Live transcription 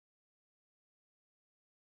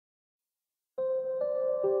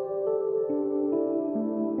If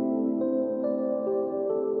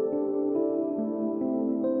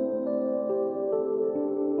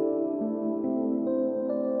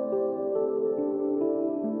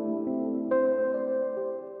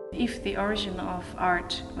the origin of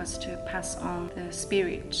art was to pass on the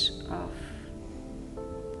spirit of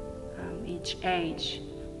each age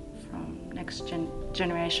from next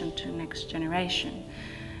generation to next generation,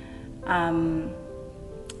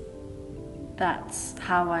 that's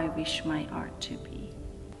how I wish my art to be.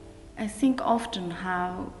 I think often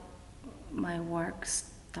how my work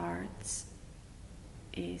starts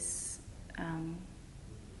is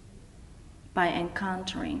by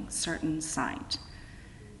encountering certain sight,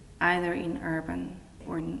 either in urban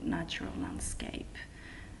or natural landscape.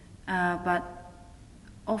 But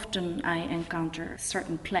often I encounter a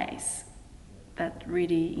certain place that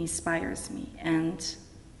really inspires me, and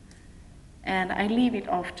I leave it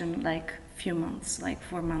often like few months, like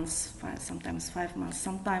 4 months, sometimes 5 months,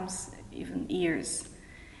 sometimes even years.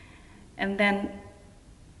 And then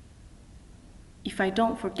if I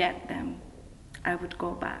don't forget them, I would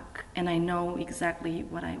go back, and I know exactly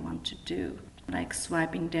what I want to do, like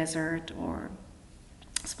swiping desert or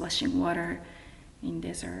splashing water in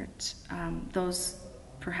desert, those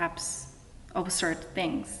perhaps absurd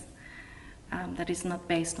things that is not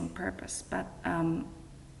based on purpose, but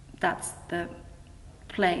that's the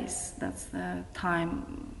place, that's the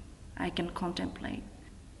time I can contemplate.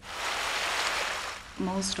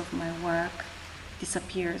 Most of my work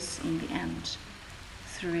disappears in the end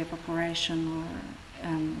through evaporation, or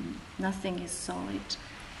nothing is solid,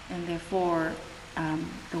 and therefore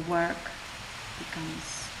the work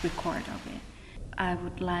becomes record of it. I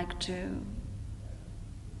would like to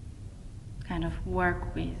kind of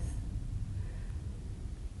work with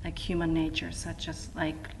like human nature, such as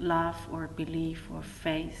like love or belief or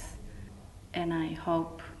faith, and I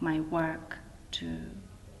hope my work to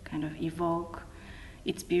kind of evoke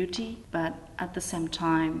its beauty, but at the same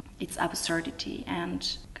time its absurdity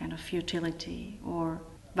and kind of futility or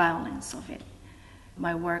violence of it.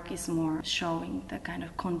 My work is more showing the kind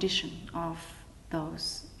of condition of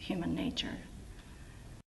those human nature.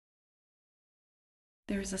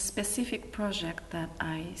 There's a specific project that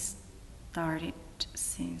I started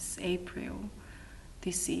since April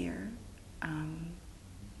this year,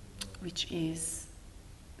 which is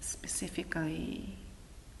specifically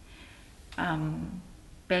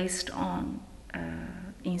based on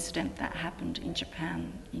an incident that happened in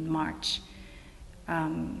Japan in March,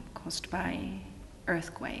 caused by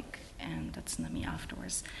earthquake and a tsunami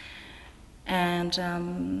afterwards.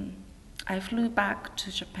 And I flew back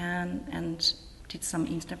to Japan and did some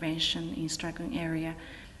intervention in struggling area,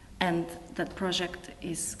 and that project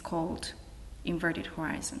is called Inverted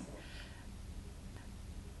Horizon.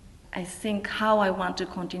 I think how I want to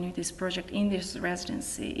continue this project in this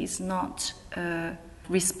residency is not a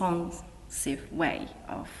responsive way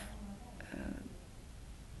of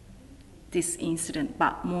this incident,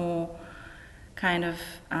 but more kind of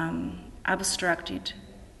abstracted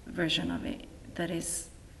version of it, that is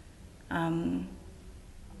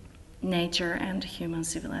nature and human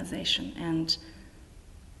civilization, and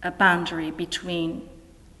a boundary between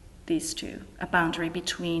these two, a boundary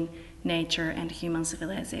between nature and human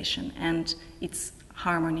civilization and its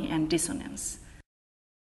harmony and dissonance.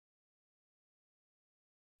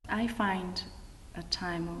 I find a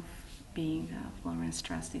time of being a Florence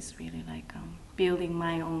Trust is really like building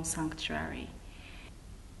my own sanctuary.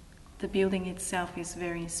 The building itself is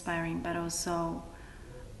very inspiring, but also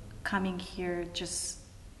coming here just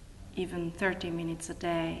even 30 minutes a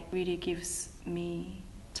day really gives me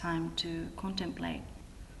time to contemplate.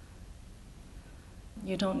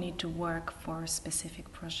 You don't need to work for a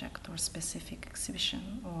specific project or specific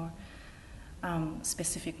exhibition or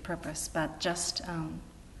specific purpose, but just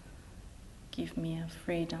give me a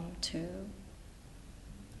freedom to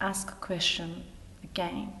ask a question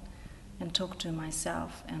again and talk to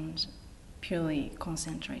myself and purely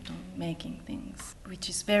concentrate on making things, which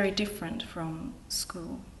is very different from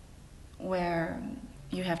school, where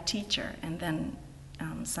you have teacher and then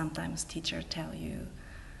sometimes teacher tell you,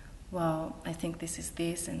 well, I think this is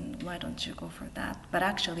this, and why don't you go for that? But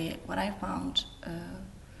actually, what I found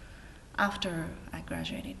after I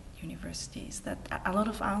graduated university is that a lot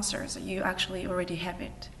of answers, you actually already have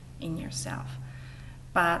it in yourself.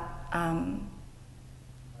 But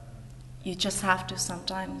you just have to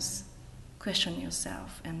sometimes question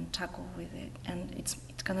yourself and tackle with it. And it's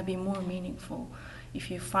going to be more meaningful if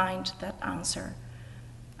you find that answer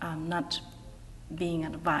not being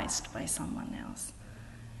advised by someone else.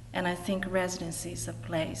 And I think residency is a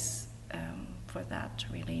place for that,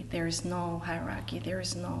 really. There is no hierarchy, there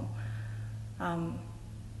is no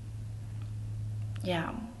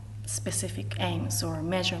specific aims or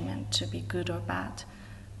measurement to be good or bad,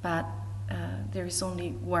 but there is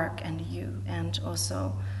only work and you, and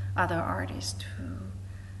also other artists who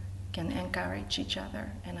can encourage each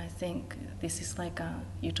other. And I think this is like a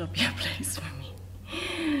utopia place for me,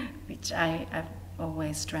 which I've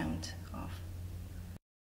always dreamt